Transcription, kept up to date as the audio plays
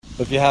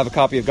If you have a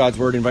copy of God's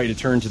Word, I invite you to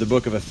turn to the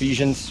book of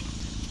Ephesians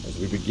as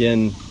we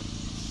begin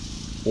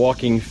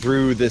walking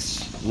through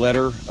this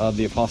letter of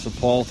the Apostle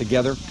Paul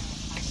together.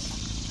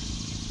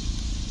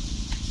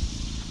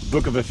 The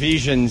book of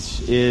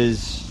Ephesians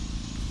is,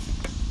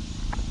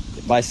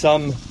 by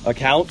some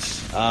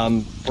accounts,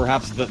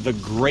 perhaps the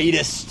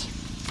greatest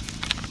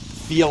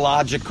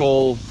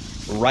theological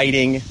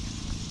writing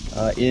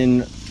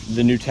in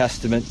the New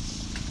Testament,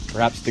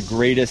 perhaps the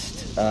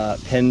greatest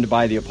penned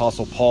by the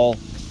Apostle Paul,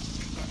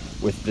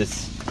 with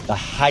the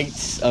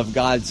heights of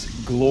God's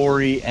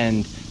glory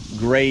and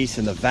grace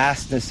and the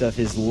vastness of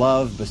his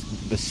love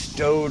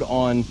bestowed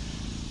on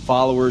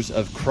followers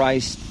of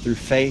Christ through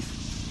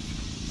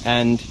faith,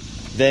 and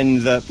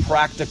then the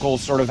practical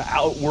sort of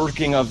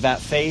outworking of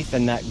that faith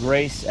and that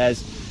grace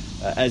as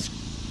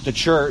the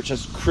church,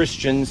 as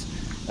Christians,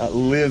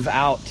 live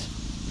out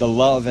the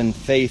love and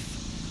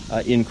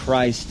faith in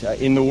Christ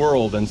in the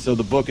world. And so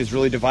the book is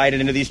really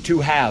divided into these two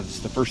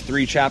halves. The first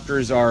three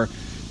chapters are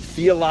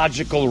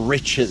theological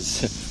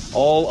riches,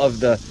 all of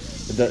the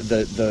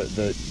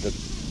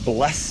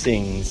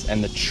blessings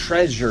and the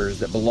treasures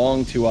that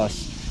belong to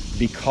us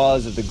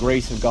because of the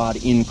grace of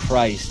God in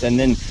Christ. And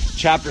then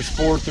chapters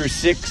 4 through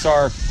 6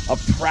 are a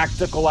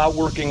practical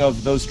outworking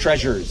of those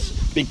treasures.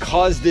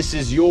 Because this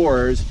is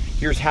yours,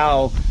 here's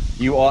how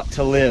you ought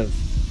to live.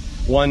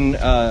 One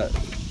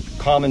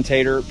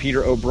commentator,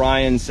 Peter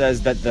O'Brien,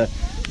 says that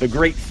the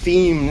great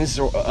themes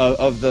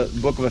of the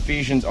book of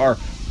Ephesians are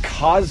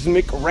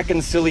cosmic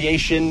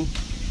reconciliation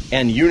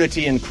and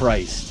unity in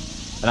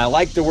Christ. And I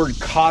like the word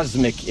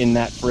cosmic in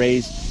that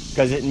phrase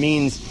because it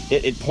means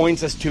it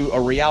points us to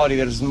a reality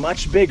that is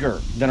much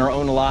bigger than our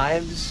own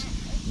lives,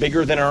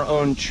 bigger than our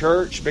own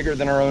church, bigger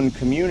than our own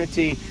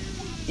community,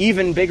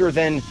 even bigger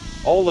than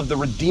all of the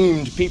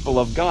redeemed people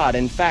of God.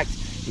 In fact,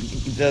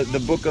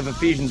 the book of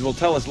Ephesians will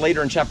tell us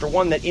later in chapter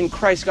 1 that in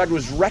Christ God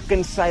was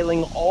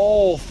reconciling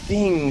all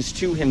things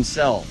to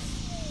himself.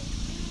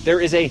 There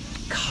is a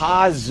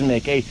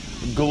cosmic,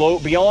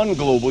 beyond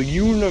global,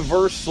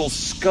 universal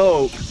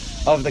scope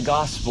of the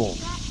gospel.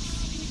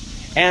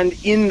 And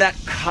in that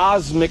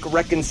cosmic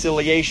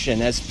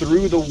reconciliation, as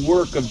through the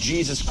work of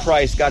Jesus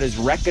Christ, God is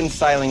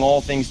reconciling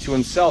all things to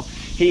himself,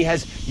 he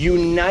has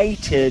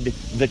united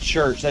the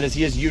church. That is,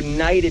 he has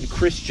united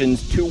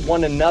Christians to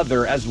one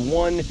another as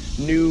one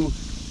new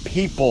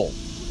people,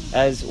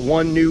 as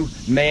one new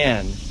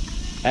man,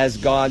 as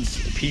God's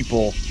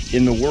people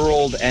in the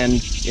world and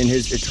in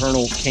his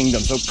eternal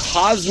kingdom. So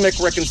cosmic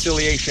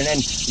reconciliation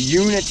and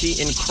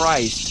unity in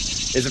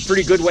Christ is a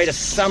pretty good way to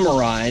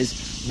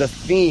summarize the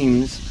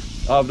themes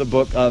of the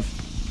book of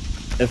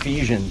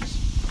Ephesians.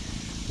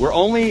 We're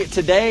only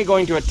today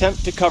going to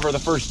attempt to cover the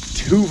first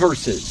two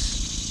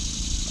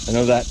verses. I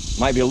know that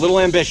might be a little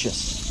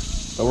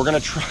ambitious, but we're going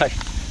to try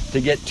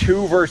to get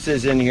two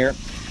verses in here.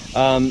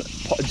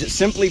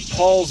 Simply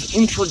Paul's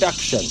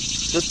introduction,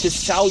 just his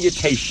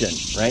salutation,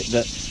 right?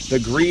 The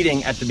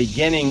greeting at the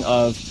beginning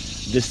of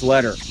this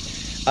letter.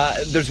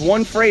 There's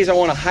one phrase I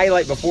want to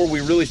highlight before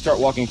we really start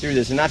walking through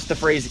this, and that's the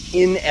phrase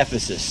 "in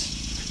Ephesus."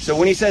 So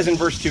when he says in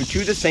verse 2,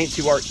 "To the saints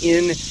who are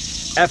in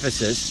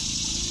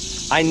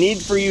Ephesus," I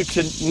need for you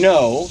to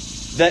know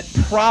that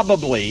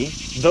probably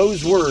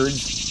those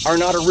words are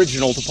not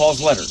original to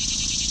Paul's letter.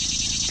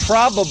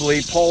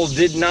 Probably Paul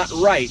did not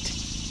write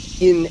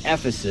in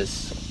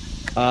Ephesus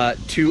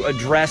to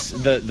address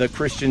the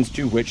Christians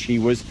to which he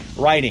was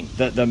writing.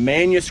 The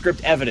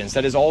manuscript evidence,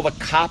 that is all the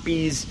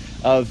copies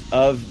of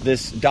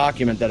this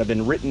document that have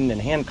been written and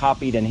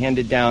hand-copied and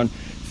handed down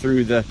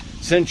through the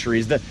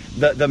centuries.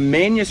 The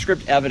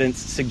manuscript evidence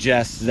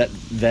suggests that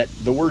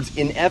the words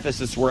 "in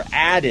Ephesus" were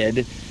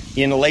added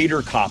in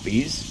later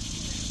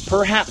copies,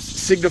 perhaps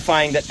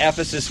signifying that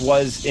Ephesus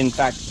was, in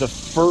fact, the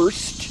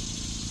first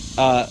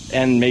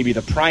and maybe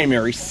the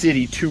primary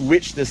city to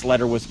which this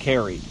letter was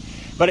carried.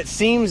 But it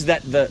seems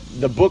that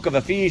the book of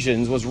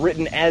Ephesians was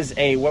written as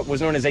what was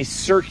known as a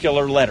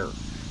circular letter.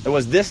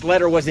 This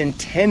letter was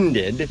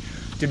intended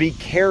to be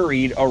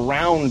carried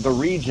around the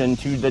region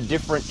to the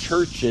different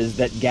churches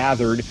that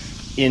gathered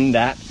in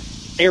that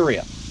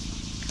area.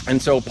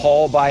 And so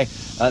Paul, by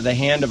the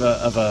hand of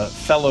a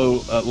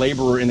fellow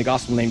laborer in the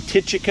gospel named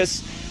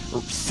Tychicus,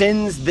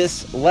 sends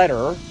this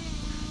letter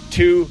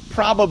to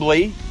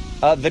probably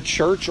the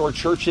church or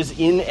churches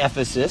in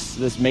Ephesus,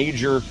 this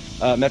major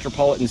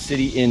metropolitan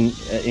city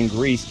in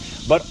Greece,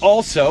 but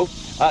also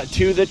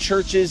to the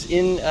churches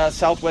in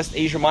Southwest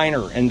Asia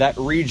Minor and that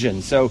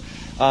region. So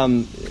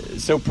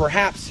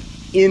perhaps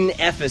 "in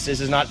Ephesus"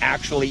 is not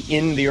actually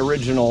in the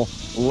original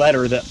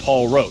letter that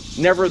Paul wrote.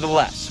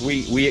 Nevertheless,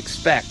 we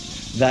expect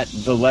that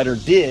the letter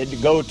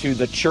did go to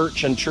the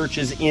church and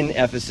churches in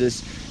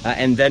Ephesus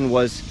and then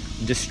was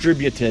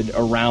distributed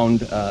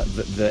around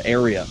the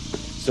area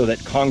so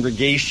that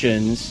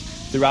congregations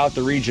throughout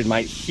the region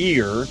might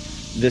hear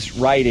this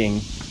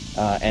writing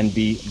and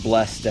be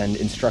blessed and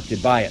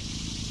instructed by it.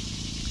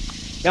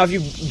 Now,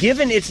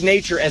 given its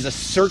nature as a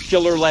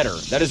circular letter,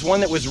 that is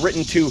one that was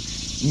written to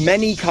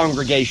many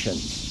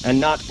congregations and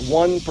not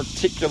one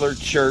particular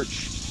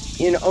church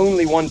in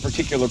only one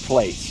particular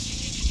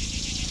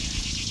place,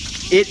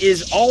 it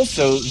is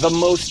also the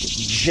most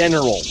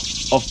general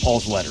of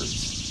Paul's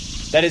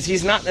letters. That is,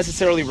 he's not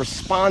necessarily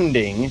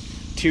responding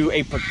to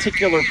a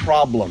particular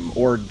problem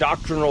or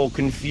doctrinal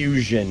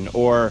confusion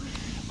or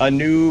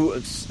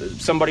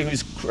somebody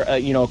who's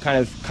kind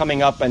of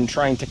coming up and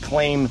trying to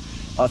claim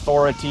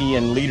authority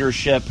and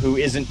leadership who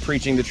isn't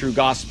preaching the true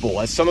gospel,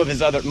 as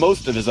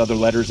most of his other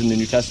letters in the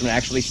New Testament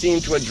actually seem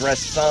to address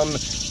some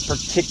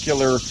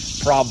particular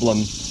problem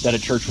that a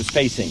church was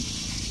facing.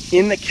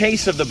 In the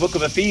case of the book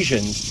of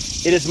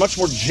Ephesians, it is much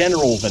more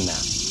general than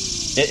that.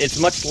 It's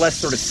much less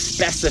sort of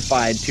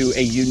specified to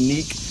a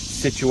unique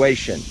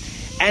situation.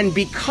 And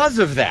because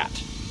of that,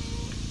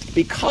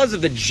 because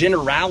of the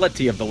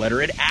generality of the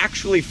letter, it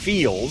actually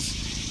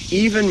feels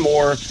even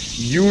more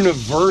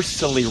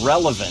universally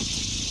relevant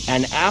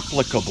and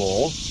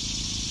applicable,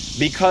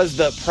 because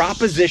the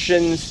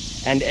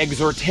propositions and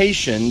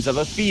exhortations of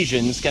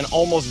Ephesians can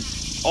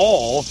almost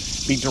all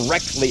be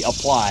directly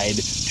applied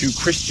to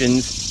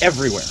Christians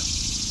everywhere,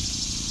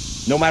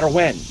 no matter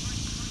when,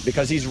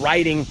 because he's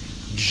writing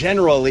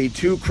generally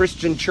to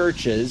Christian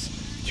churches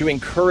to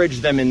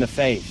encourage them in the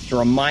faith, to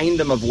remind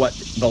them of what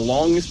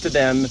belongs to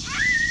them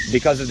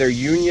because of their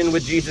union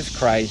with Jesus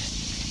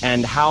Christ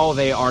and how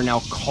they are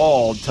now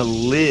called to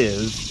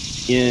live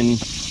in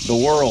the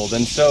world.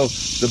 And so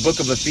the book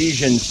of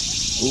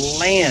Ephesians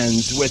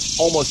lands with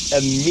almost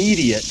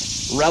immediate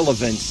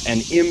relevance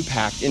and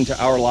impact into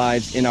our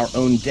lives in our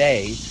own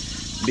day,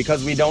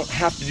 because we don't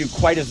have to do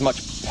quite as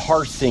much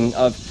parsing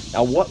of,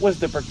 now, what was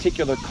the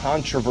particular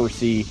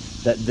controversy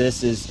that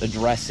this is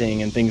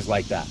addressing and things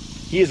like that.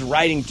 He is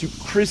writing to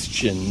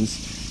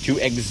Christians to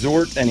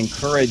exhort and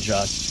encourage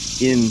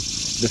us in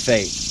the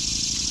faith.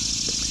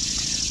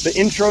 The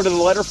intro to the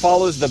letter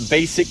follows the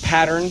basic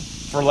pattern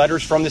for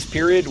letters from this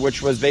period,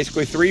 which was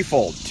basically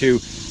threefold: to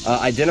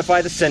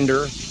identify the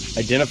sender,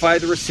 identify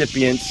the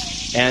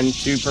recipients, and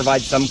to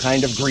provide some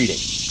kind of greeting.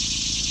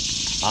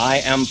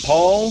 I am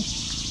Paul,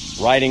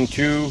 writing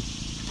to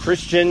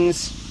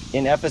Christians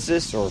in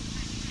Ephesus or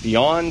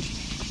beyond.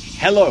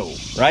 Hello,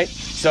 right?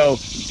 So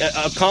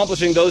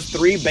accomplishing those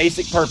three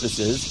basic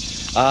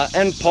purposes,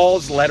 and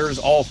Paul's letters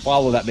all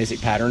follow that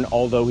basic pattern,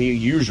 although he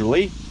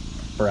usually,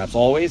 perhaps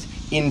always,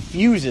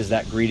 infuses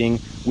that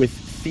greeting with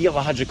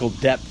theological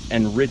depth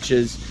and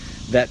riches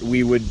that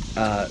we would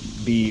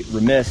be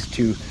remiss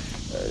to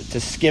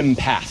skim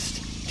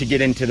past, to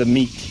get into the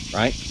meat,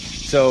 right?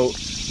 So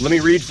let me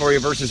read for you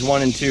verses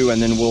 1 and 2,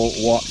 and then we'll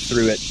walk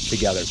through it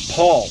together.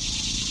 Paul,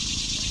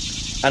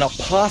 an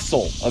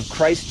apostle of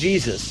Christ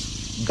Jesus,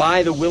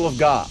 by the will of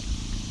God,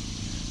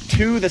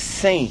 to the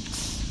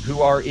saints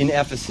who are in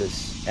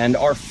Ephesus and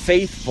are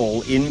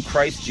faithful in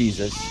Christ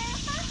Jesus,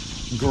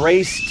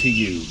 grace to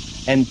you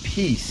and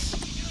peace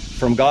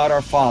from God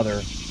our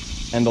Father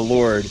and the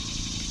Lord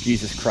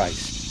Jesus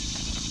Christ.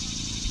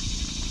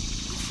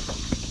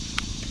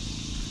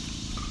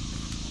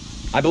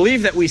 I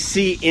believe that we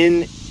see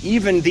in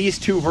even these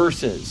two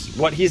verses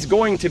what he's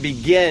going to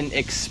begin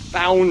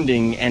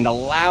expounding and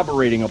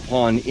elaborating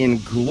upon in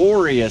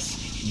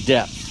glorious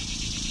depth.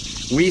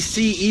 We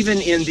see even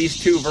in these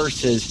two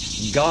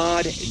verses,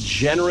 God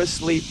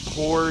generously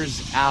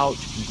pours out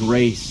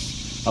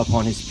grace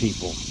upon his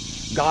people.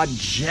 God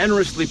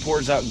generously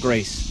pours out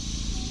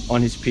grace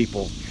on his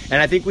people.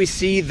 And I think we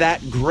see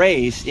that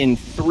grace in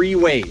three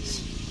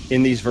ways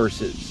in these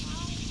verses.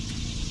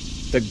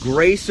 The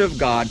grace of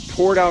God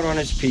poured out on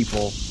his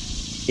people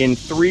in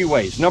three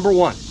ways. Number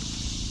one,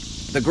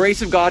 the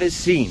grace of God is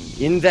seen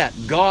in that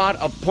God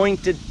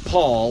appointed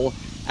Paul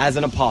as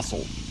an apostle.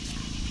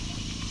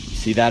 You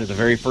see that at the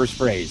very first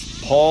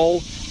phrase.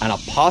 Paul, an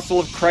apostle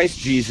of Christ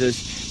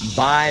Jesus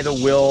by the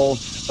will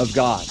of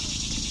God.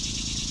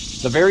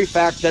 The very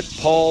fact that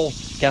Paul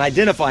can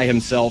identify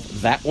himself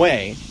that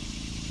way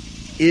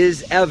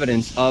is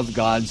evidence of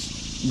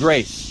God's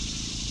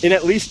grace in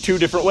at least two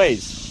different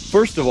ways.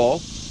 First of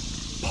all,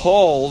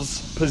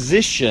 Paul's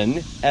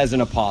position as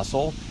an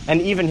apostle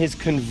and even his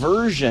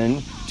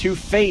conversion to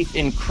faith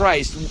in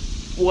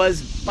Christ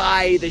was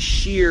by the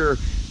sheer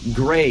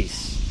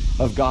grace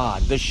of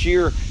God, the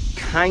sheer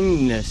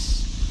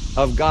kindness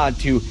of God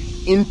to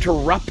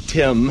interrupt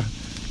him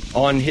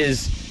on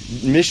his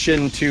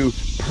mission to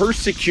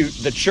persecute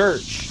the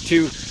church,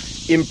 to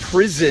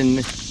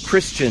imprison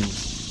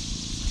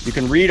Christians. You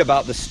can read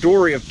about the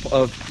story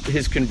of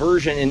his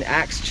conversion in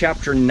Acts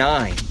chapter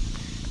 9.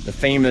 The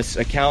famous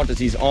account as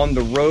he's on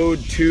the road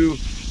to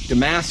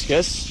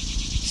Damascus,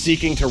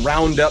 seeking to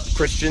round up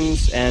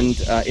Christians and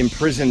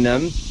imprison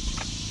them.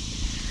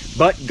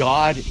 But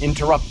God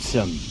interrupts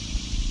him.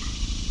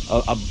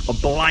 A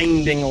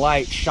blinding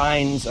light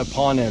shines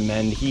upon him,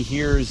 and he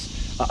hears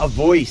a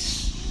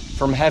voice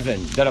from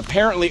heaven that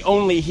apparently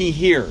only he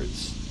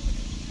hears.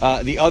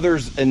 The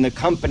others in the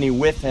company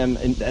with him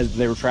as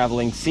they were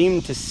traveling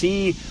seemed to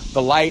see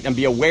the light and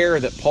be aware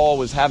that Paul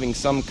was having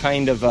some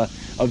kind of a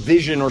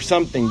vision or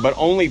something, but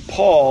only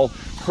Paul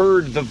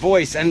heard the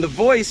voice, and the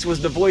voice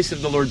was the voice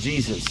of the Lord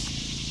Jesus,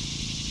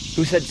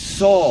 who said,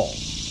 Saul,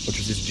 which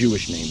was his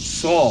Jewish name,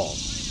 Saul,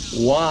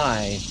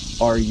 why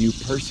are you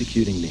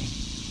persecuting me?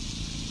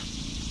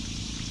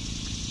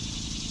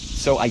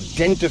 so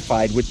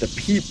identified with the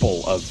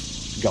people of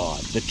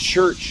God, the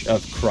church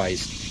of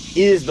Christ,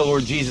 is the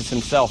Lord Jesus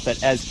himself,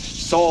 that as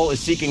Saul is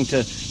seeking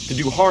to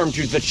do harm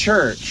to the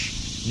church,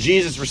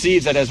 Jesus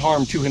receives that as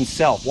harm to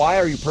himself. Why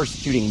are you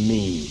persecuting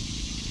me?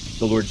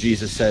 The Lord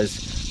Jesus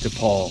says to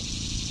Paul.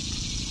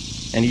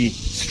 And he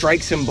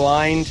strikes him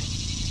blind,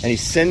 and he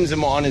sends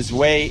him on his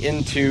way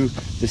into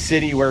the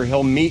city where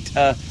he'll meet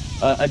a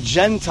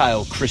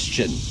Gentile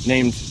Christian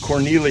named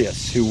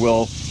Cornelius, who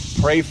will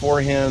pray for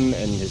him,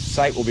 and his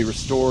sight will be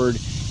restored,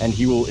 and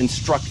he will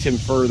instruct him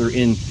further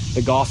in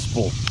the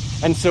gospel.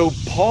 And so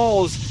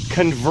Paul's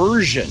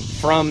conversion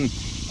from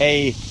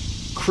a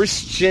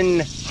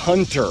Christian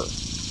hunter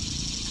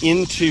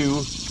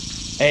into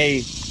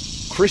a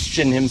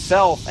Christian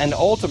himself, and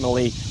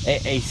ultimately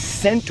a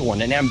sent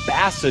one, an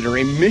ambassador,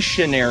 a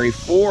missionary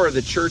for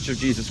the Church of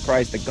Jesus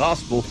Christ, the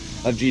gospel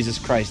of Jesus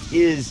Christ,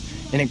 is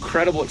an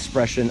incredible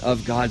expression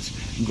of God's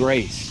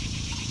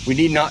grace. We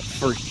need not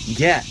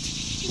forget,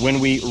 when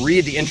we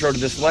read the intro to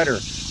this letter,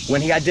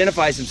 when he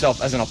identifies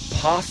himself as an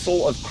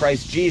apostle of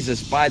Christ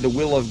Jesus by the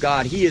will of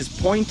God, he is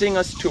pointing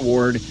us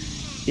toward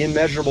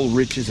immeasurable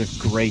riches of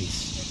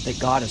grace that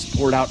God has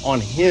poured out on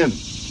him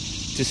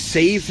to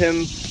save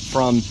him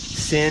from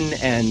sin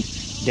and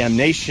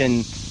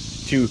damnation,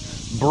 to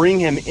bring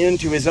him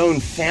into his own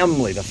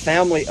family, the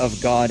family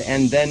of God,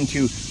 and then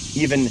to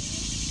even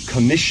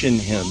commission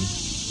him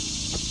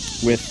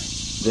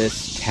with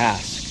this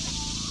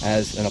task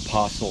as an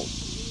apostle.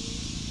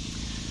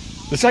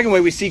 The second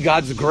way we see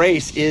God's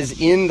grace is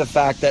in the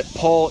fact that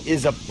Paul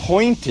is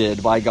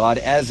appointed by God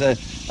as an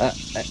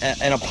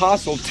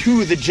apostle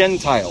to the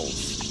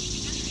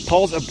Gentiles.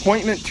 Paul's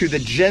appointment to the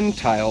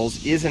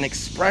Gentiles is an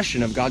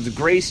expression of God's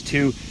grace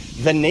to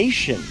the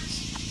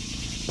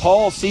nations.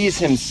 Paul sees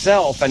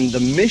himself and the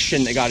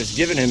mission that God has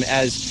given him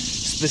as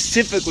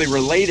specifically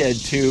related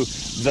to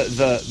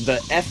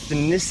the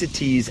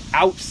ethnicities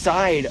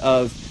outside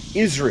of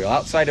Israel,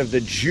 outside of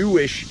the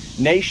Jewish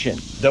nation.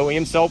 Though he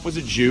himself was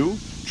a Jew,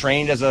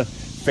 trained as a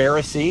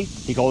Pharisee,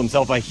 he called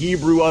himself a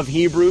Hebrew of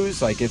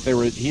Hebrews, like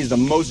he's the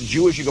most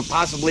Jewish you could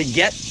possibly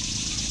get.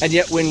 And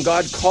yet when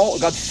God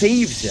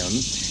saves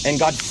him and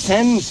God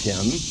sends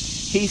him,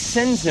 he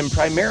sends him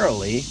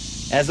primarily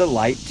as a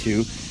light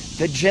to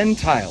the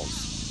Gentiles.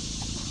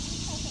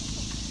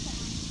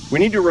 We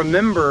need to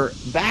remember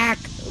back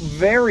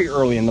very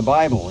early in the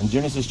Bible, in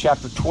Genesis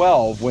chapter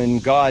 12, when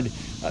God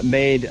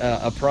made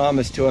a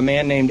promise to a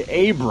man named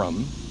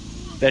Abram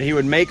that he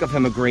would make of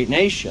him a great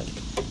nation.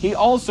 He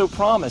also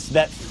promised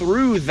that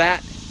through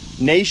that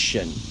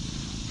nation,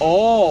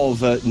 all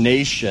the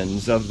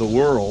nations of the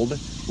world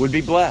would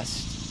be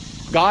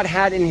blessed. God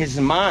had in his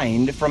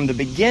mind from the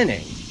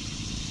beginning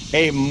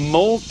a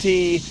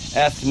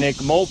multi-ethnic,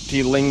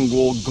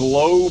 multilingual,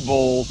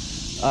 global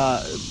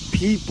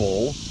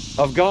people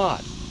of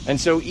God. And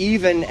so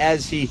even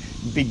as he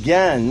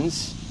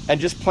begins and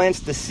just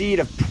plants the seed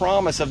of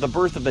promise of the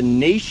birth of the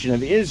nation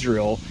of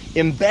Israel,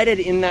 embedded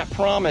in that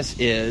promise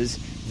is,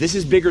 this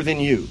is bigger than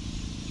you.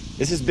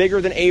 This is bigger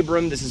than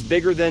Abram. This is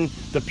bigger than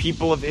the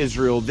people of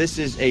Israel. This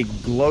is a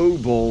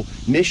global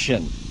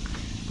mission.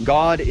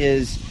 God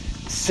is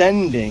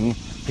sending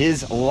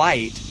his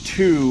light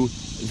to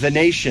the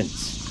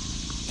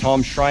nations.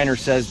 Tom Schreiner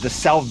says, the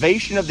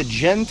salvation of the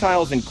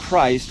Gentiles in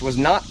Christ was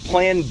not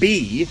plan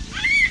B,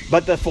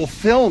 but the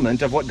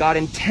fulfillment of what God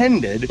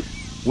intended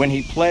when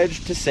he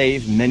pledged to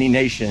save many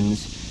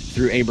nations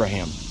through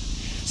Abraham.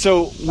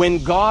 So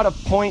when God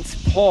appoints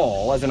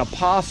Paul as an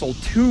apostle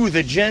to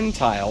the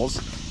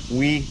Gentiles,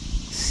 we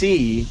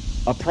see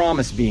a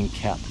promise being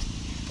kept.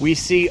 We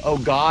see,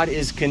 God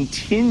is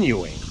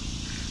continuing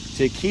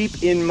to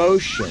keep in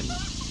motion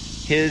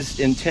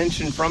his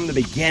intention from the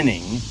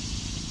beginning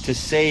to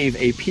save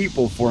a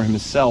people for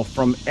himself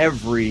from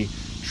every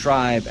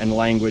tribe and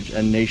language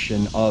and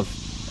nation of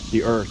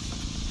the earth.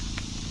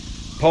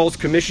 Paul's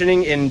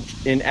commissioning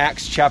in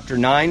Acts chapter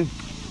 9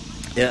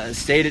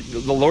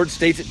 the Lord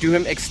states it to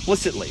him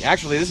explicitly.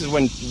 Actually, this is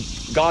when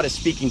God is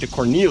speaking to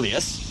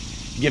Cornelius,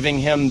 giving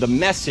him the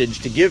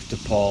message to give to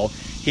Paul.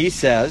 He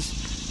says,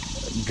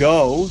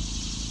 "Go,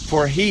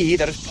 for he,"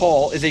 that is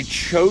Paul, "is a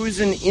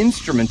chosen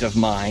instrument of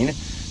mine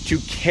to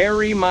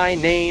carry my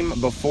name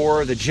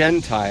before the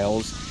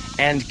Gentiles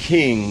and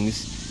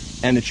kings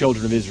and the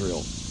children of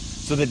Israel."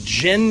 So the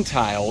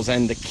Gentiles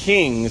and the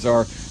kings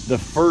are the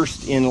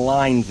first in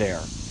line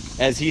there.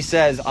 As he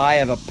says, I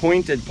have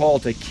appointed Paul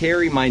to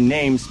carry my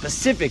name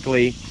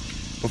specifically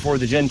before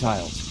the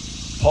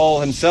Gentiles. Paul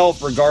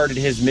himself regarded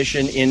his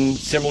mission in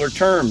similar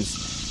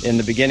terms. In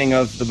the beginning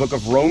of the book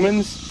of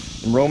Romans,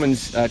 in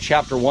Romans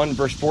chapter 1,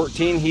 verse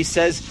 14, he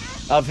says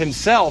of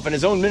himself and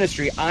his own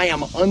ministry, I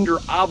am under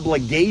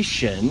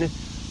obligation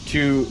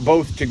to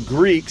both to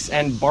Greeks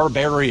and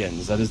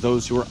barbarians, that is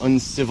those who are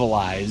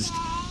uncivilized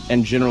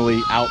and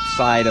generally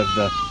outside of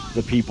the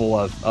people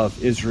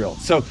of Israel.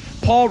 So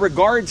Paul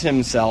regards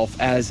himself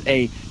as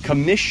a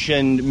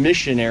commissioned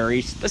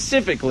missionary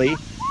specifically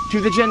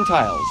to the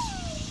Gentiles.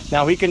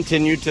 Now, he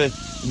continued to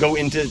go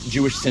into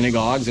Jewish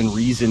synagogues and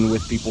reason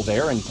with people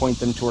there and point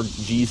them toward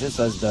Jesus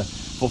as the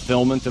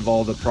fulfillment of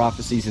all the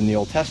prophecies in the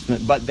Old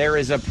Testament, but there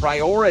is a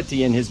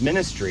priority in his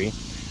ministry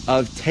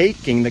of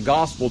taking the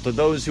gospel to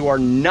those who are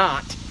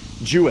not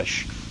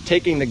Jewish,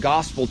 taking the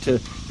gospel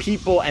to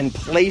people and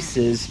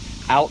places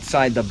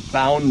outside the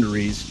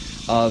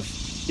boundaries of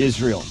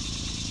Israel.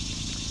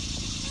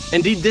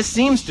 Indeed, this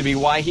seems to be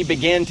why he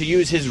began to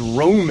use his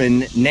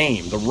Roman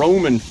name, the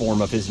Roman form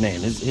of his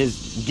name.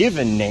 His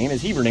given name,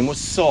 his Hebrew name,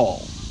 was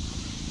Saul.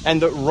 And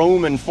the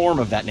Roman form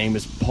of that name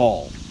is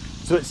Paul.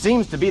 So it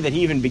seems to be that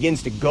he even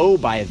begins to go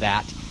by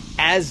that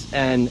as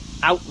an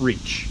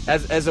outreach,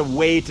 as a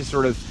way to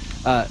sort of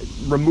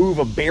remove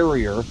a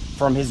barrier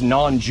from his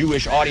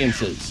non-Jewish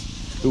audiences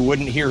who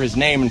wouldn't hear his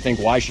name and think,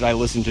 why should I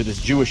listen to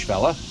this Jewish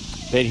fella?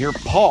 They'd hear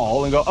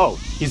Paul and go, oh,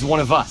 he's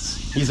one of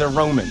us. He's a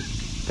Roman.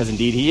 Because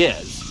indeed he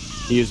is.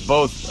 He is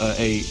both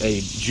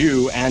a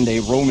Jew and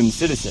a Roman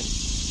citizen,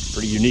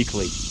 pretty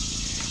uniquely.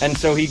 And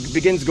so he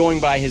begins going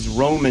by his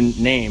Roman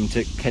name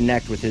to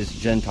connect with his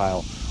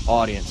Gentile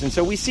audience. And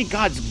so we see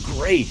God's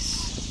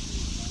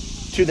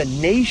grace to the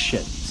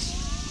nations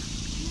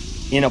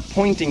in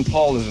appointing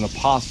Paul as an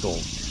apostle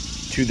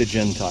to the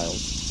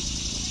Gentiles.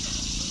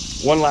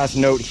 One last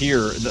note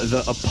here,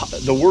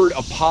 the word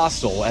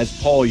apostle, as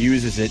Paul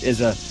uses it, is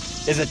a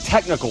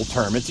technical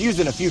term. It's used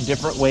in a few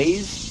different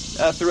ways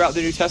throughout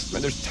the New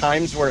Testament. There's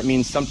times where it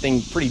means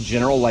something pretty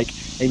general, like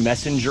a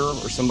messenger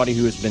or somebody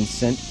who has been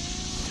sent.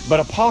 But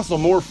apostle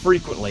more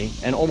frequently,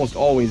 and almost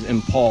always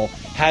in Paul,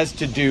 has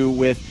to do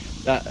with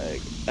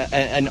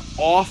an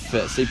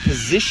office, a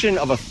position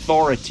of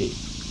authority,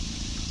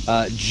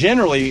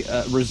 generally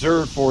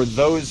reserved for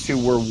those who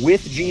were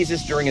with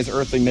Jesus during his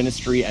earthly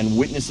ministry and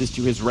witnesses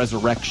to his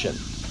resurrection.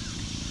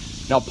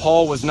 Now,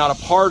 Paul was not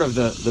a part of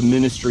the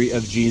ministry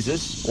of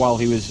Jesus while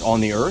he was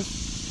on the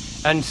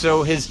earth, and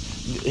so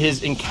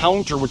his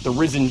encounter with the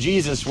risen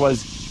Jesus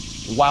was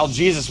while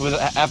Jesus was,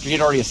 after he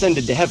had already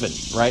ascended to heaven,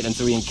 right? And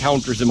so he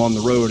encounters him on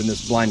the road in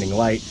this blinding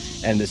light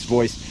and this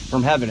voice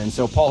from heaven. And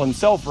so Paul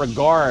himself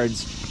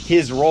regards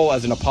his role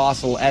as an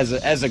apostle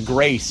as a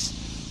grace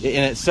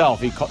in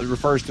itself. He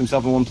refers to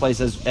himself in one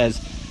place as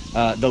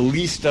the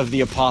least of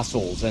the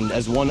apostles and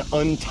as one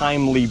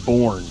untimely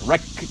born,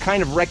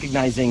 kind of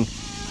recognizing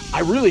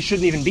I really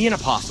shouldn't even be an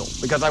apostle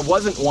because I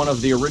wasn't one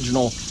of the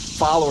original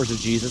followers of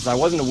Jesus. I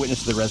wasn't a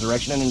witness to the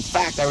resurrection. And in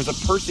fact, I was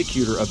a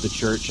persecutor of the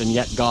church, and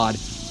yet God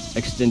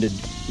extended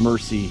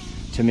mercy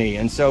to me.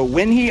 And so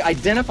when he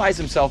identifies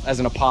himself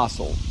as an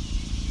apostle,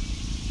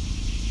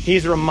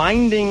 he's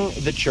reminding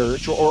the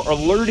church or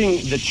alerting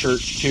the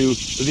church to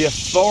the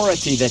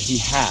authority that he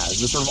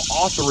has, the sort of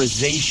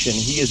authorization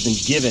he has been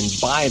given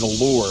by the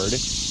Lord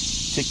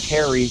to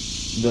carry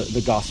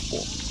the gospel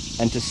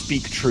and to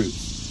speak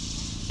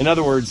truth. In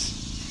other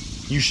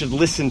words, you should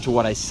listen to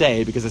what I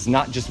say because it's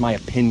not just my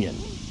opinion.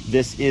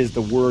 This is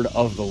the word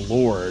of the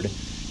Lord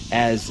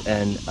as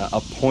an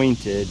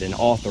appointed and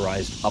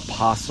authorized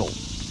apostle.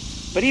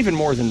 But even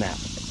more than that,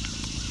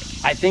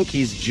 I think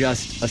he's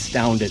just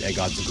astounded at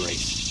God's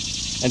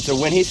grace. And so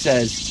when he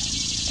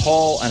says,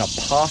 Paul, an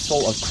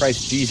apostle of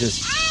Christ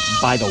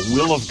Jesus by the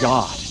will of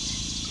God,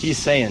 he's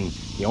saying,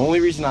 the only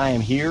reason I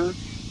am here,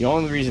 the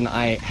only reason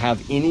I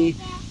have any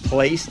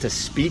place to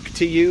speak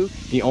to you,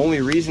 the only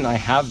reason I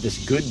have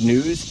this good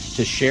news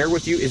to share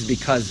with you is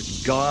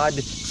because God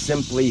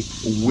simply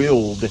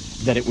willed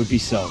that it would be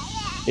so.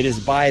 It is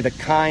by the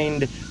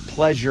kind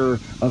pleasure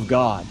of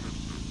God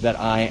that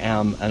I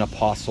am an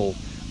apostle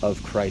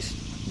of Christ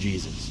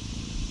Jesus.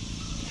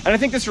 And I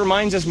think this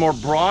reminds us more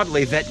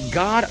broadly that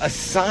God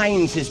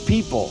assigns his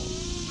people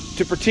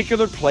to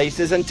particular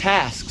places and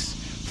tasks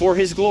for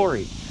his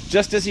glory.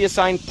 Just as he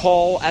assigned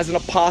Paul as an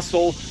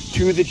apostle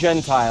to the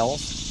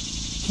Gentiles,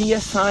 he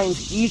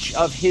assigns each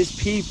of his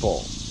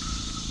people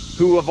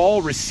who have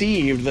all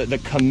received the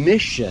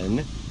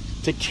commission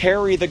to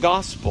carry the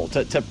gospel,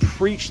 to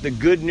preach the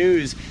good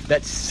news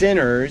that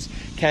sinners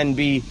can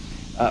be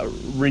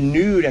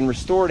renewed and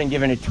restored and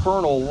given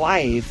eternal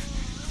life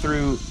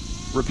through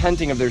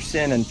repenting of their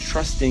sin and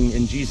trusting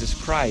in Jesus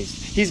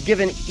Christ. He's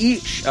given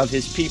each of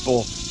his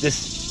people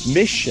this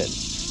mission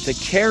to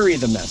carry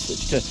the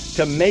message,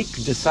 to make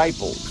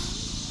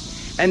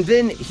disciples. And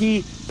then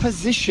he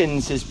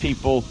positions his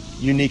people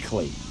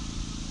uniquely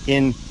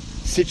in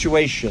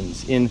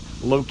situations, in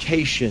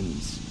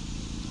locations,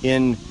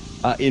 in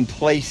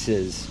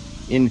places,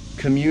 in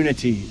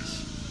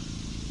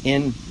communities,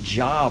 in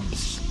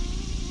jobs,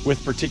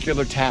 with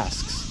particular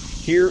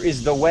tasks. Here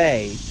is the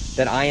way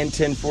that I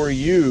intend for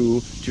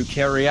you to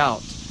carry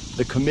out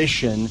the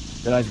commission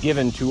that I've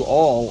given to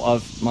all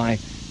of my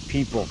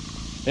people.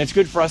 And it's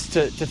good for us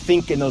to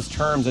think in those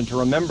terms and to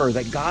remember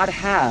that God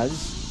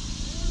has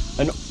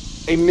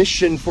a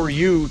mission for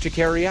you to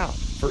carry out,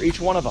 for each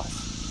one of us.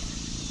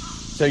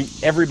 So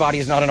everybody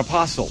is not an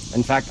apostle.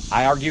 In fact,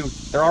 I argue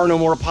there are no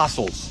more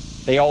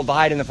apostles. They all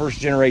died in the first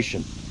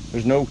generation.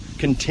 There's no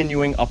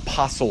continuing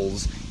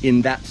apostles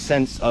in that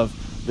sense of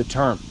the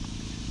term.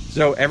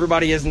 So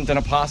everybody isn't an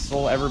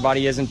apostle.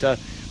 Everybody isn't a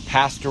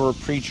pastor or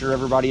preacher.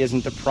 Everybody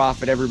isn't a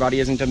prophet. Everybody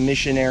isn't a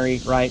missionary,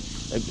 right,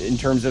 in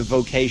terms of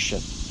vocation.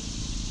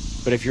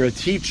 But if you're a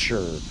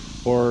teacher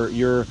or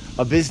you're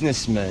a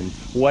businessman,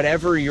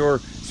 whatever your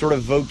sort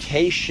of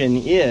vocation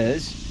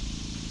is,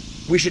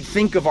 we should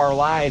think of our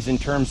lives in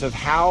terms of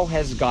how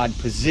has God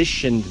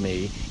positioned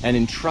me and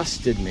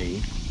entrusted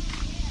me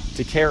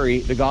to carry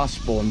the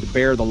gospel and to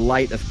bear the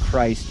light of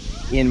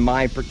Christ in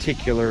my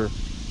particular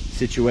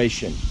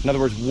situation. In other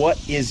words, what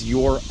is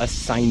your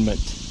assignment?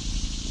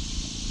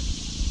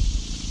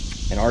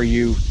 And are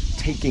you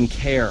taking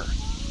care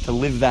to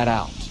live that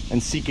out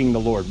and seeking the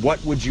Lord?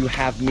 What would you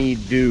have me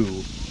do?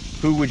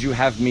 Who would you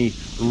have me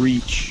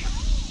reach?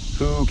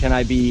 Who can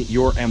I be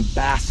your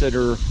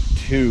ambassador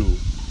to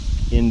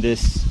in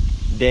this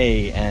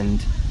day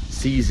and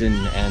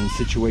season and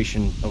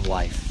situation of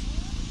life?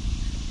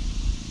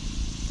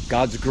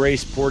 God's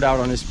grace poured out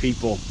on his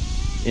people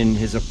in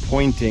his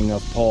appointing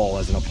of Paul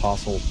as an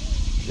apostle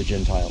to the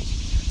Gentiles.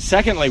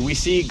 Secondly, we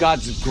see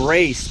God's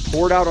grace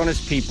poured out on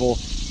his people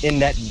in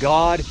that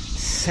God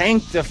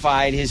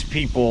sanctified his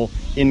people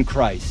in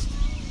Christ.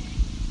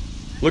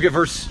 Look at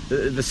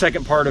the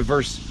second part of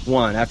verse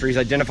 1. After he's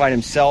identified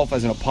himself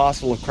as an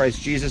apostle of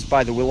Christ Jesus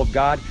by the will of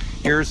God,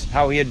 here's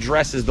how he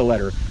addresses the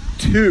letter.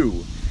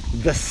 To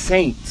the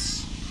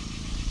saints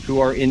who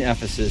are in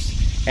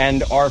Ephesus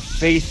and are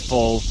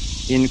faithful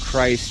in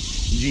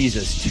Christ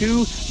Jesus. To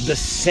the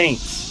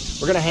saints.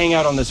 We're going to hang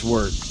out on this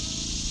word.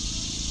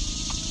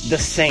 The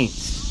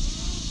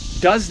saints.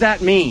 Does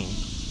that mean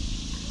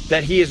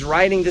that he is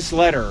writing this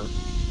letter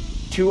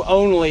to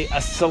only a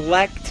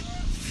select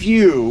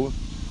few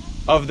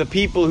of the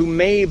people who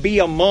may be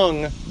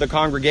among the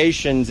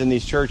congregations in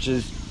these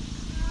churches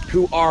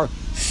who are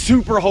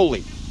super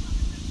holy,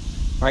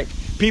 right?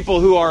 People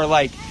who are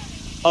like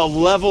a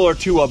level or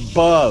two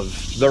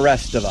above the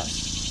rest of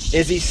us?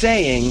 Is he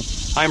saying,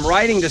 I'm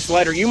writing this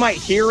letter, you might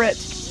hear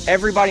it,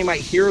 everybody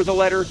might hear the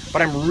letter,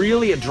 but I'm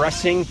really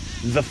addressing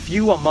the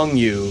few among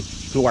you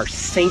who are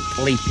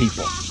saintly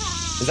people?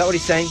 Is that what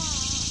he's saying?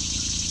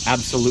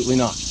 Absolutely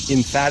not.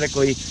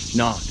 Emphatically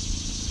not.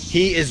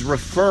 He is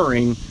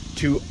referring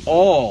to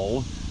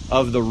all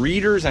of the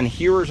readers and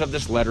hearers of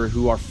this letter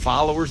who are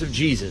followers of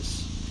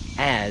Jesus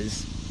as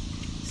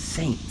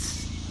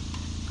saints.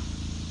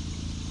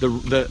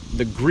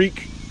 The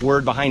Greek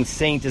word behind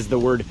saint is the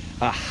word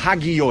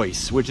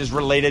hagios, which is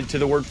related to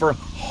the word for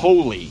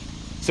holy.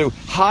 So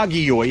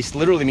hagios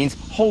literally means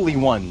holy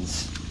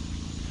ones.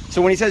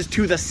 So when he says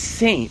to the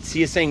saints,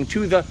 he is saying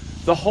to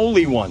the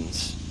holy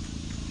ones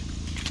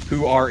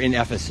who are in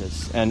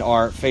Ephesus and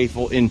are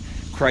faithful in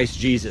Christ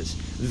Jesus.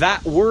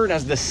 That word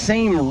has the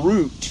same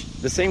root,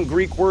 the same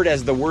Greek word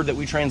as the word that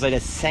we translate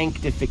as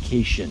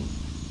sanctification.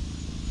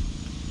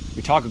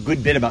 We talk a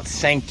good bit about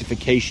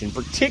sanctification,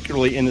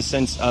 particularly in the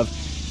sense of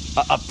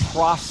a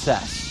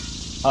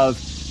process of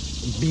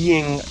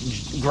being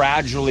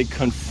gradually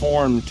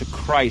conformed to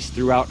Christ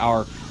throughout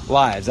our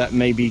lives. That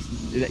may be,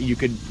 you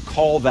could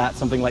call that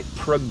something like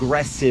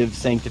progressive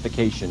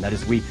sanctification. That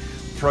is, we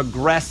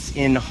progress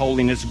in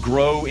holiness,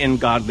 grow in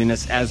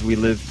godliness as we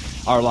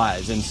live our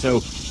lives. And so,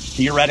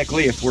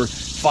 theoretically, if we're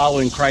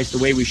following Christ the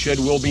way we should,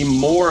 we'll be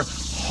more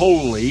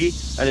holy,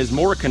 that is,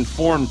 more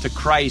conformed to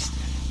Christ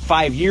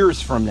 5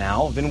 years from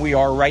now than we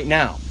are right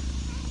now.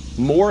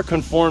 More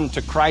conformed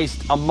to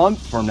Christ a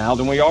month from now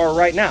than we are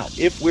right now,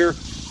 if we're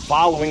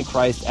following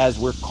Christ as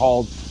we're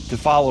called to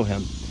follow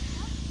him.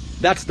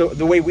 That's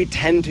the way we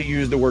tend to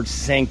use the word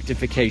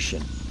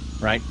sanctification,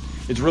 right?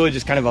 It's really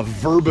just kind of a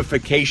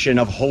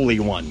verbification of holy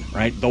one,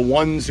 right? The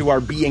ones who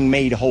are being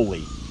made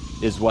holy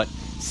is what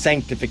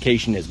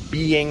sanctification is,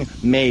 being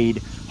made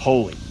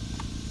holy.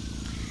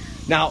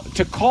 Now,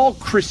 to call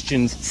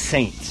Christians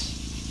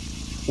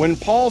saints, when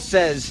Paul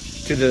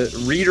says to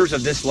the readers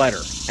of this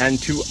letter and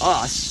to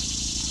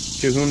us,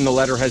 to whom the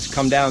letter has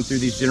come down through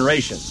these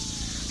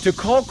generations, to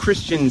call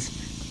Christians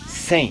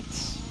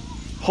saints,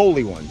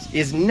 holy ones,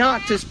 is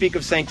not to speak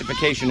of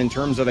sanctification in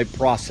terms of a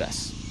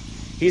process.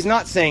 He's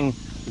not saying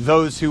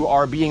those who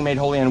are being made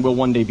holy and will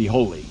one day be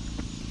holy.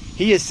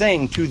 He is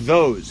saying to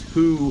those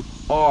who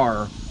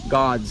are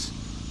God's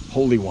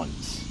holy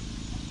ones,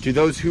 to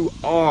those who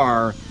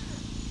are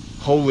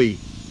holy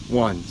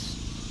ones.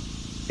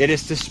 It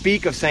is to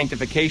speak of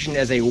sanctification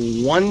as a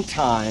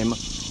one-time,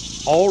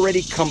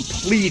 already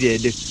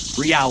completed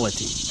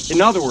reality.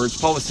 In other words,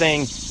 Paul is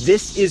saying,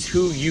 this is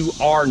who you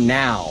are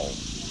now,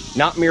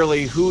 not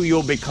merely who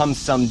you'll become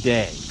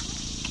someday.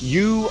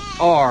 You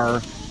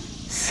are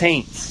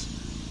saints.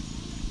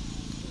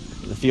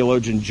 The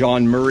theologian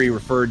John Murray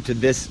referred to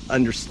this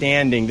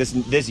understanding,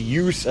 this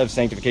use of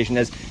sanctification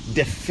as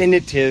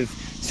definitive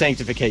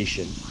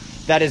sanctification.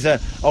 That is a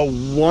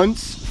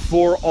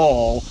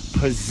once-for-all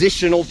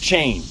positional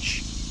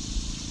change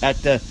at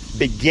the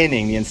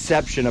beginning, the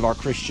inception of our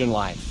Christian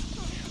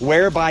life,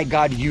 whereby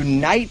God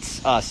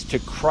unites us to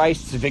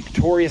Christ's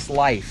victorious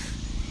life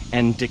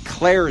and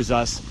declares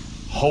us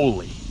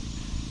holy,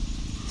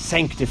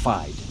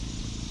 sanctified.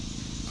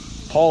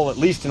 Paul, at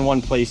least in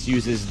one place,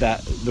 uses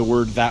the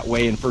word that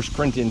way in 1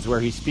 Corinthians,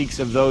 where he speaks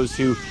of those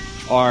who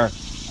are,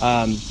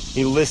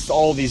 he lists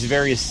all these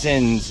various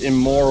sins,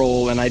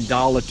 immoral and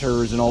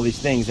idolaters and all these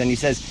things. And he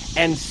says,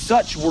 and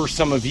such were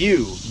some of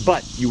you,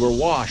 but you were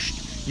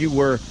washed, you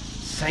were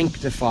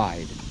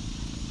sanctified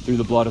through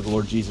the blood of the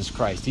Lord Jesus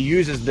Christ. He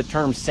uses the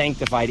term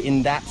sanctified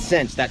in that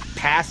sense, that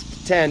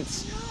past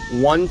tense,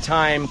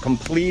 one-time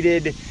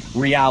completed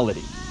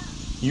reality.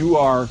 You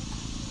are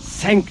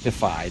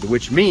sanctified,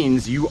 which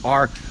means you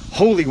are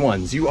holy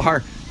ones. You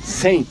are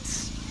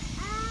saints.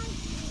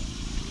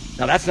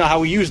 Now, that's not how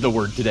we use the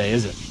word today,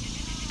 is it?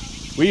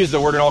 We use the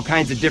word in all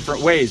kinds of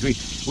different ways.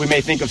 We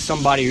may think of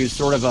somebody who's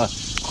sort of a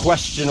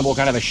questionable,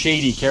 kind of a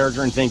shady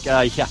character and think,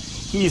 yeah,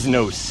 he's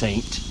no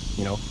saint.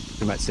 You know,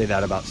 we might say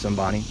that about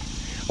somebody.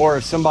 Or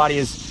if somebody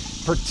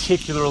is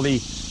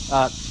particularly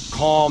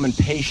calm and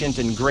patient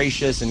and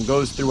gracious and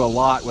goes through a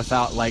lot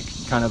without like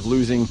kind of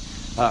losing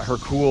her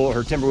cool or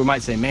her temper, we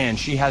might say, man,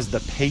 she has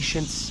the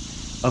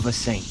patience of a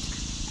saint,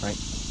 right?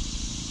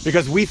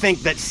 Because we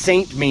think that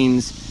saint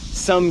means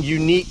some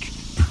unique,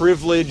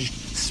 privileged,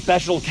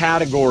 special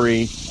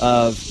category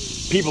of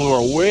people who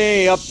are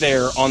way up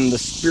there on the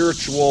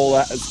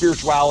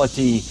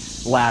spirituality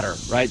ladder,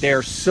 right? They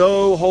are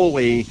so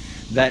holy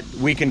that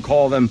we can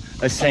call them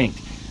a saint.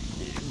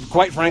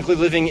 Quite frankly,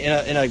 living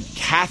in a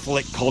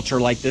Catholic culture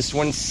like this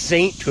one,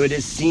 sainthood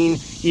is seen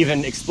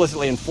even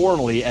explicitly and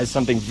formally as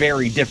something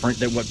very different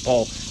than what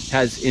Paul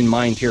has in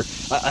mind here.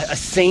 A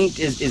saint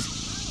is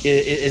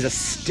a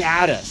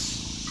status.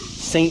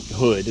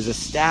 Sainthood is a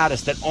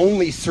status that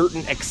only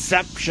certain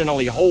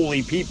exceptionally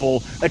holy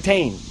people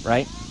attain,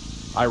 right?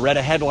 I read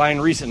a headline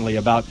recently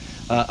about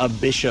a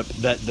bishop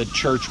that the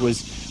church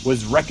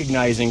was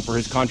recognizing for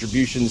his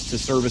contributions to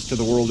service to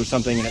the world or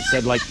something, and it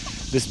said, like,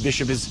 this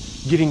bishop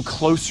is getting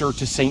closer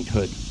to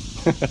sainthood.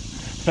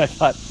 I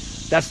thought,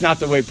 that's not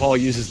the way Paul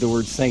uses the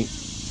word saint.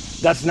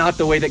 That's not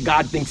the way that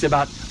God thinks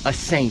about a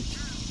saint.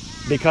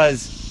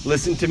 Because,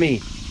 listen to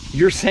me,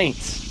 you're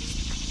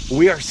saints.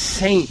 We are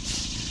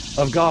saints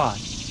of God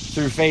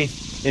through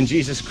faith in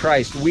Jesus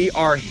Christ. We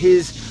are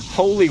his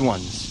holy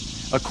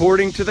ones.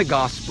 According to the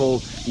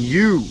gospel,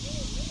 you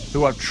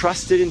who have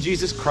trusted in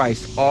Jesus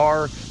Christ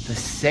are the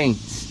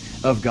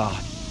saints of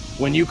God.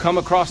 When you come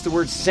across the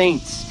word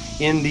saints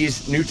in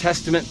these New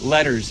Testament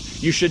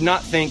letters, you should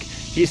not think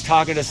he's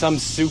talking to some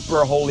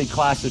super holy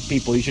class of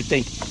people. You should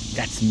think,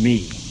 that's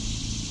me.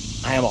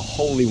 I am a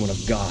holy one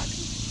of God.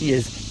 He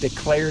has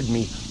declared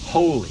me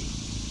holy.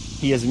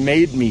 He has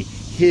made me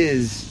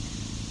his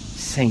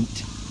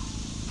saint.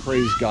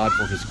 Praise God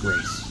for his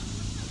grace.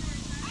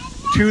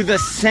 To the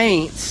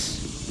saints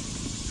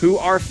who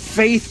are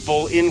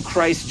faithful in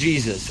Christ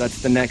Jesus.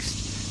 That's the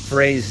next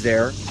phrase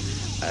there.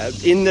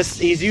 In this,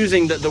 he's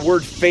using the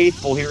word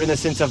faithful here in the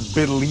sense of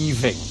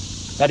believing.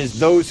 That is,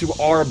 those who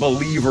are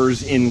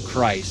believers in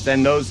Christ.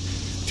 And those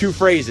two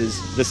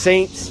phrases, the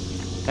saints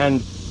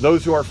and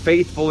those who are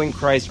faithful in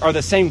Christ, are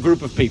the same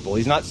group of people.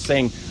 He's not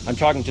saying, I'm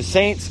talking to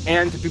saints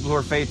and to people who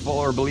are faithful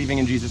or believing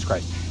in Jesus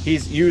Christ.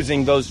 He's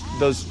using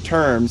those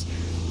terms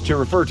to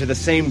refer to the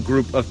same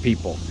group of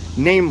people.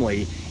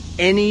 Namely,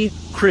 any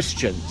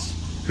Christians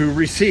who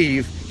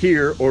receive,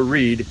 hear, or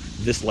read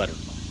this letter.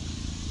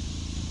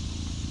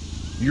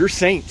 You're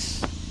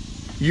saints.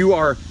 You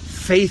are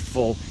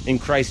faithful in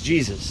Christ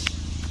Jesus.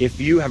 If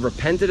you have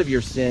repented of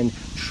your sin,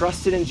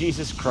 trusted in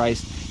Jesus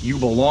Christ, you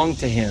belong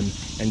to him,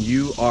 and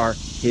you are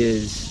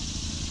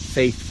his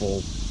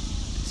faithful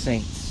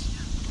saints.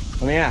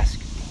 Let me ask,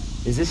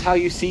 is this how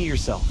you see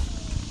yourself?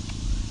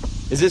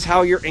 Is this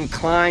how you're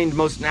inclined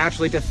most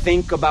naturally to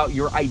think about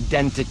your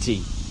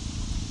identity?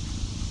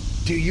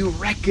 Do you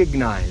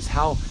recognize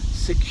how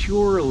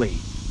securely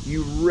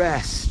you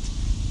rest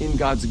in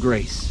God's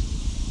grace?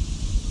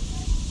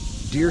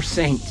 Dear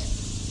saint,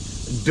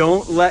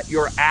 don't let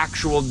your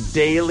actual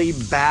daily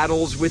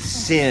battles with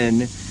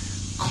sin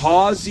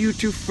cause you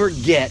to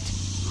forget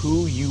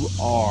who you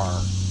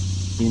are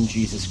in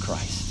Jesus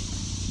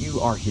Christ.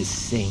 You are his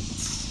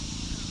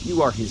saints.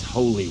 You are his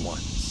holy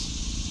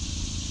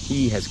ones.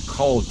 He has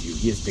called you.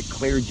 He has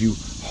declared you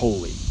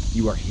holy.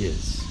 You are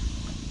his.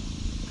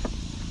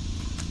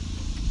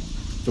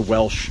 The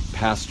Welsh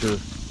pastor,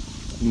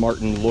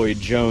 Martin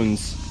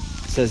Lloyd-Jones,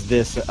 says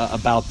this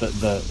about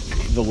the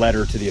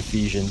letter to the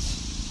Ephesians.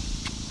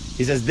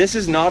 He says, this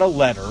is not a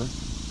letter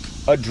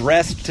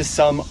addressed to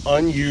some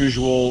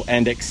unusual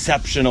and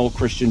exceptional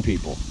Christian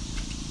people.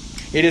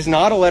 It is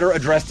not a letter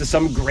addressed to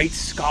some great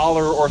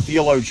scholar or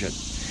theologian.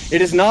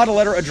 It is not a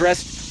letter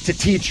addressed to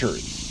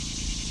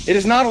teachers. It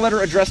is not a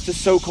letter addressed to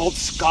so-called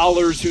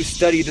scholars who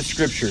study the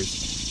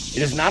scriptures.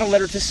 It is not a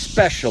letter to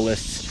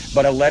specialists,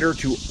 but a letter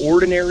to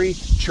ordinary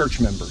church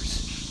members.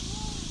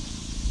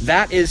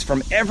 That is,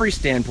 from every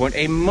standpoint,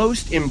 a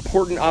most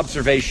important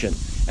observation.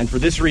 And for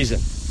this reason,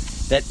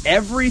 that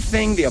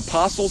everything the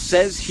apostle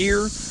says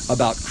here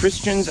about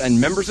Christians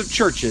and members of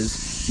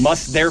churches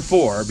must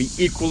therefore be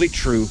equally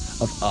true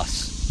of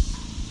us.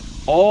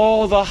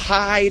 All the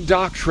high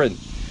doctrine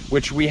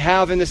which we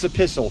have in this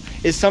epistle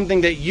is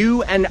something that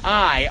you and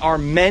I are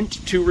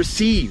meant to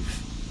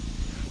receive.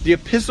 The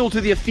epistle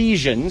to the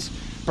Ephesians,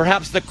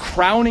 perhaps the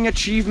crowning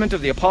achievement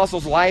of the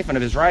apostle's life and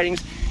of his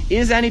writings,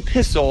 is an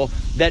epistle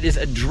that is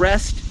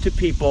addressed to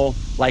people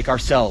like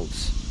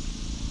ourselves,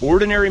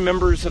 ordinary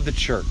members of the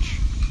church,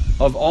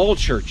 of all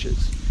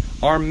churches,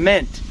 are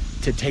meant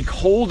to take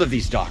hold of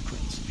these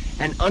doctrines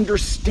and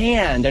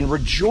understand and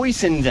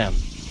rejoice in them.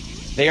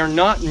 They are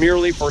not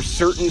merely for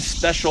certain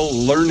special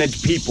learned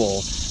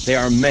people. They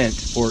are meant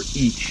for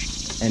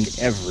each and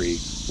every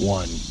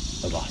one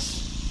of us.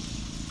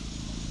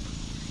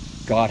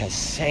 God has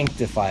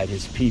sanctified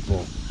his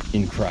people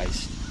in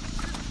Christ,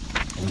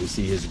 and we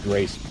see his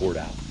grace poured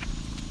out.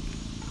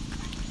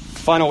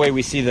 Final way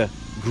we see the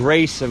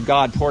grace of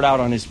God poured out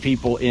on his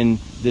people in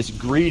this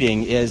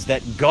greeting is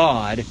that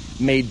God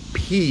made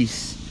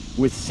peace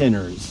with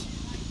sinners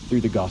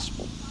through the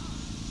gospel.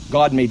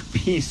 God made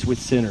peace with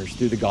sinners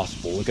through the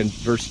gospel. Look in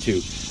verse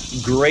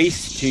 2.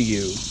 Grace to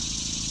you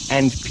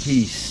and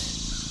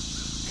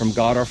peace from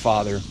God our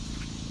Father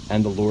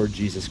and the Lord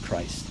Jesus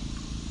Christ.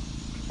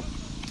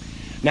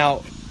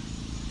 Now,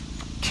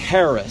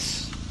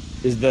 charis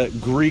is the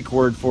Greek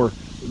word for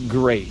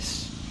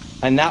grace.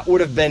 And that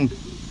would have been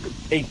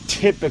a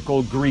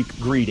typical Greek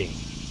greeting.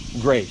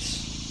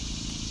 Grace.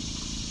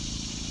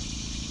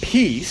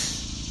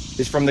 Peace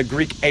is from the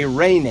Greek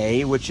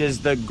eirene, which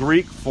is the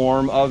Greek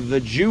form of the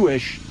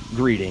Jewish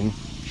greeting,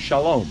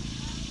 shalom.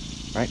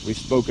 Right? We've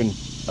spoken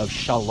of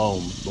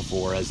shalom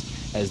before as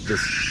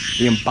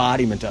the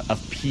embodiment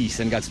of peace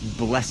and God's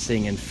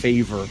blessing and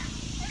favor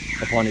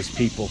upon his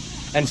people.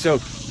 And so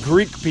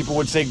Greek people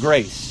would say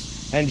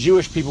grace, and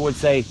Jewish people would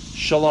say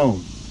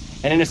shalom.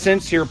 And in a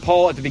sense here,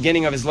 Paul at the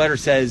beginning of his letter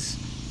says,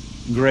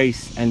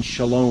 grace and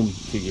shalom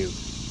to you.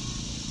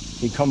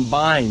 He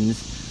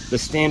combines the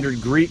standard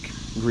Greek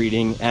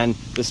greeting and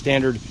the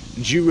standard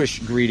Jewish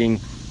greeting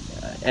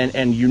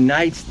and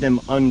unites them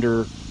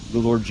under the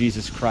Lord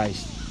Jesus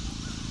Christ,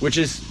 which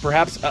is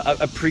perhaps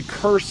a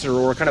precursor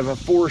or kind of a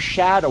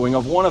foreshadowing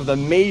of one of the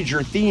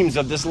major themes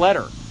of this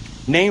letter,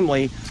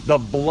 namely the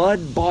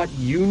blood-bought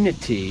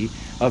unity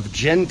of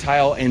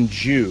Gentile and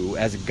Jew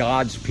as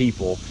God's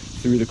people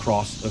through the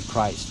cross of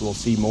Christ. We'll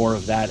see more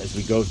of that as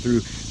we go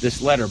through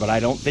this letter, but I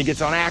don't think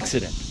it's on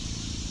accident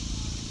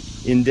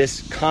in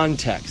this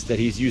context that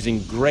he's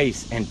using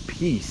grace and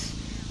peace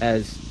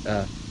as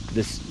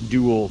this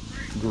dual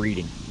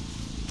greeting.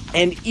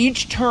 And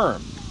each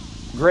term,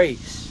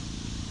 grace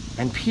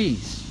and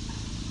peace,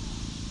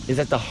 is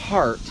at the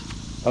heart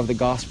of the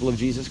gospel of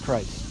Jesus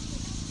Christ.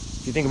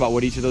 If you think about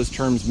what each of those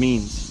terms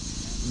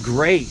means,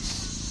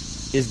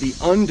 grace is the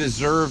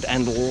undeserved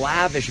and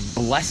lavish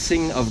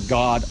blessing of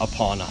God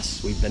upon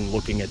us. We've been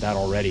looking at that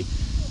already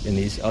in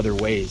these other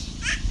ways.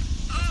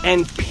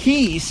 And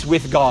peace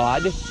with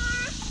God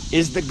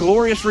is the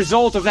glorious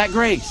result of that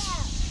grace.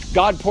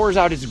 God pours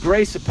out his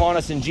grace upon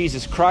us in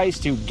Jesus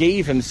Christ, who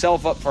gave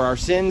himself up for our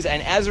sins,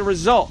 and as a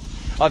result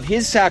of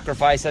his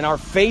sacrifice and our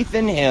faith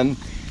in him,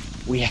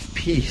 we have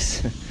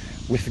peace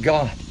with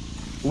God.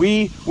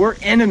 We were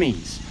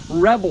enemies,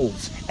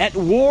 rebels, at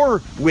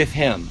war with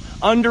him,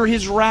 under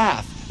his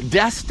wrath,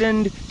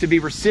 destined to be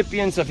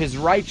recipients of his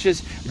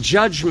righteous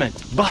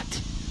judgment. But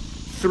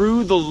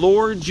through the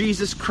Lord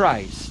Jesus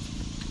Christ,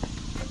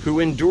 who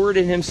endured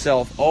in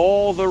himself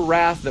all the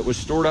wrath that was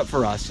stored up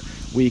for us,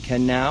 we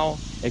can now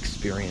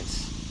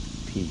experience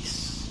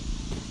peace.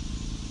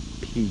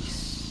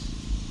 Peace.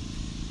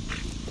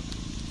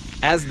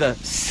 As the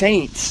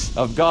saints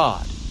of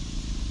God,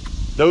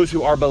 those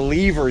who are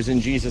believers in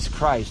Jesus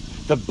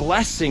Christ, the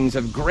blessings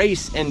of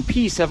grace and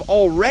peace have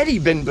already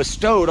been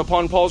bestowed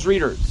upon Paul's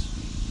readers.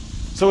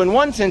 So in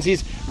one sense,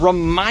 he's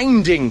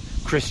reminding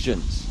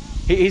Christians.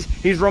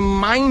 He's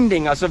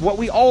reminding us of what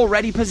we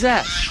already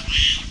possess.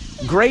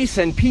 Grace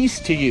and peace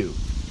to you.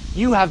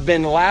 You have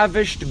been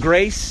lavished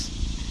grace,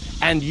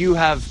 and you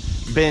have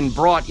been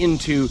brought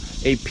into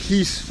a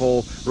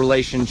peaceful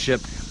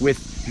relationship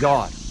with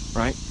God,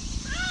 right?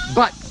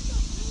 But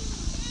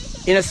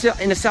in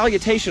a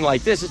salutation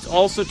like this, it's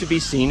also to be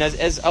seen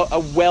as a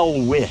well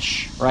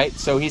wish, right?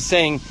 So he's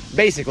saying,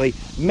 basically,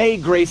 may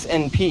grace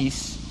and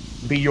peace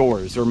be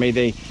yours, or may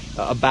they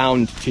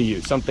abound to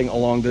you, something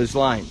along those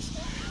lines.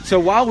 So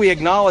while we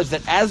acknowledge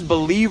that as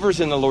believers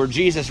in the Lord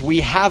Jesus,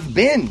 we have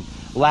been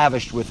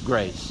lavished with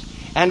grace,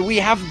 and we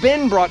have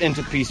been brought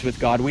into peace with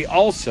God, we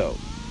also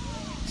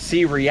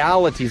see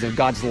realities of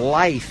God's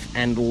life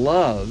and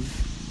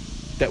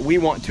love that we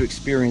want to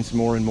experience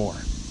more and more.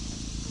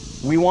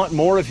 We want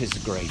more of his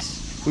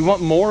grace. We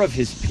want more of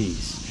his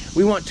peace.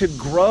 We want to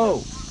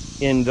grow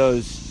in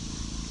those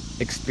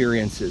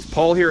experiences.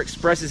 Paul here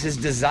expresses his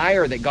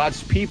desire that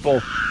God's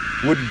people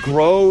would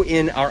grow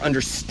in our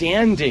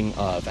understanding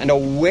of and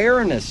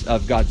awareness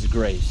of God's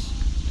grace,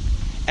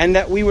 and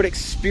that we would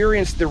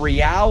experience the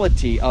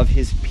reality of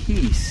his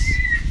peace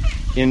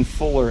in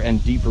fuller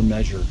and deeper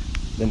measure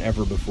than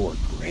ever before.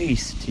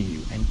 Grace to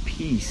you and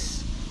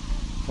peace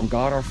from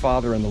God our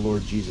Father and the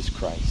Lord Jesus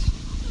Christ.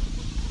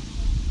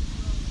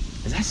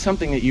 Is that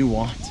something that you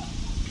want?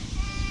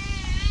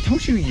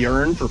 Don't you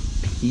yearn for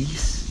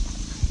peace?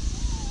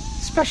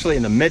 Especially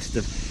in the midst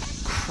of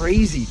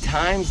crazy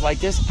times like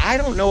this. I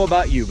don't know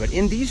about you, but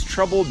in these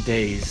troubled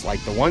days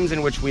like the ones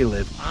in which we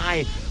live,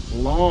 I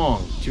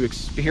long to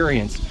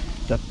experience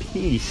the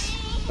peace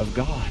of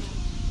God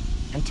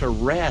and to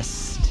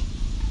rest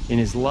in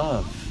his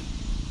love.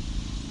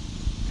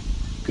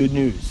 Good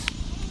news.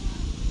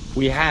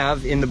 We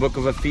have in the book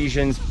of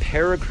Ephesians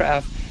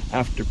paragraph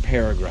after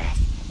paragraph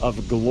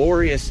of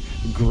glorious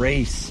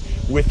grace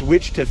with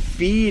which to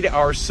feed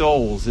our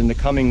souls in the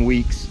coming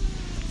weeks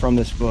from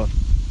this book.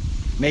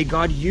 May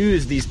God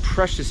use these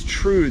precious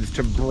truths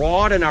to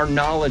broaden our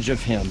knowledge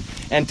of Him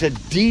and to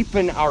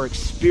deepen our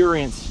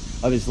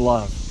experience of His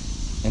love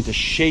and to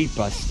shape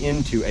us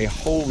into a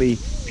holy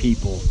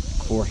people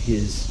for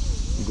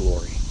His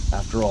glory.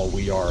 After all,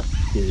 we are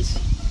His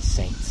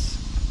saints.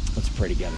 Let's pray together.